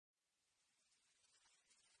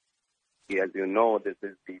As you know, this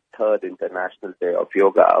is the third International Day of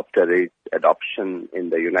Yoga after its adoption in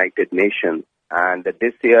the United Nations. And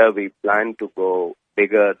this year we plan to go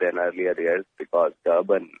bigger than earlier years because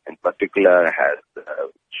Durban in particular has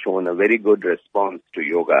shown a very good response to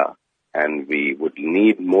yoga. And we would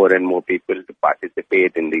need more and more people to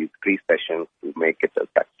participate in these free sessions to make it a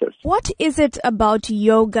success. What is it about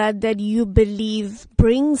yoga that you believe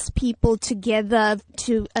brings people together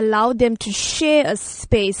to allow them to share a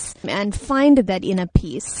space and find that inner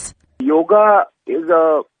peace? Yoga is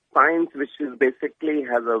a science which is basically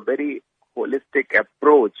has a very holistic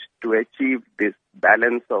approach to achieve this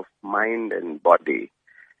balance of mind and body.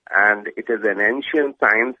 And it is an ancient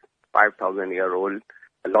science, 5,000-year-old.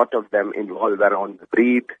 A lot of them involve around the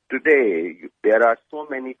breath. Today, there are so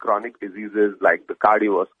many chronic diseases like the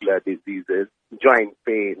cardiovascular diseases, joint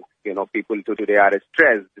pain. People today are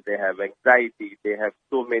stressed. They have anxiety. They have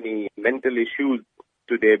so many mental issues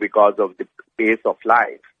today because of the pace of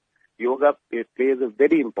life. Yoga plays a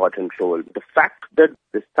very important role. The fact that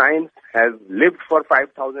the science has lived for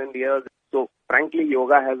 5,000 years, so frankly,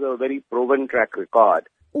 yoga has a very proven track record.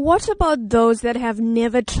 What about those that have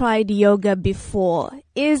never tried yoga before?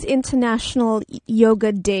 Is International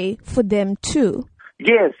Yoga Day for them too?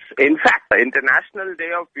 Yes. In fact, the International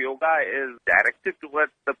Day of Yoga is directed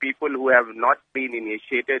towards the people who have not been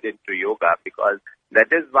initiated into yoga, because that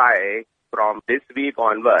is why from this week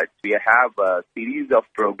onwards, we have a series of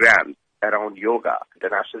programs around yoga.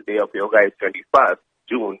 International Day of Yoga is 21st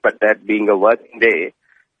June, but that being a working day,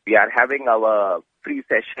 we are having our free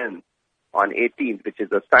sessions on 18th, which is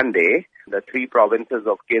a Sunday. The three provinces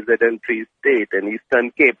of KZN, Free State and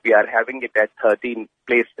Eastern Cape, we are having it at 13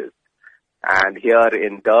 places. And here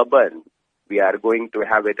in Durban, we are going to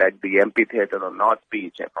have it at the amphitheater on North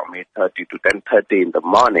Beach from 8:30 to 10:30 in the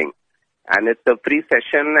morning. And it's a free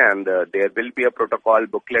session, and there will be a protocol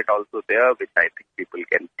booklet also there, which I think people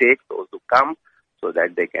can take, those who come, so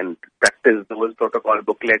that they can practice those protocol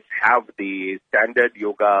booklets, have the standard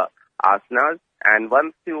yoga asanas. And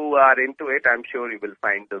once you are into it, I'm sure you will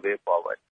find the way forward.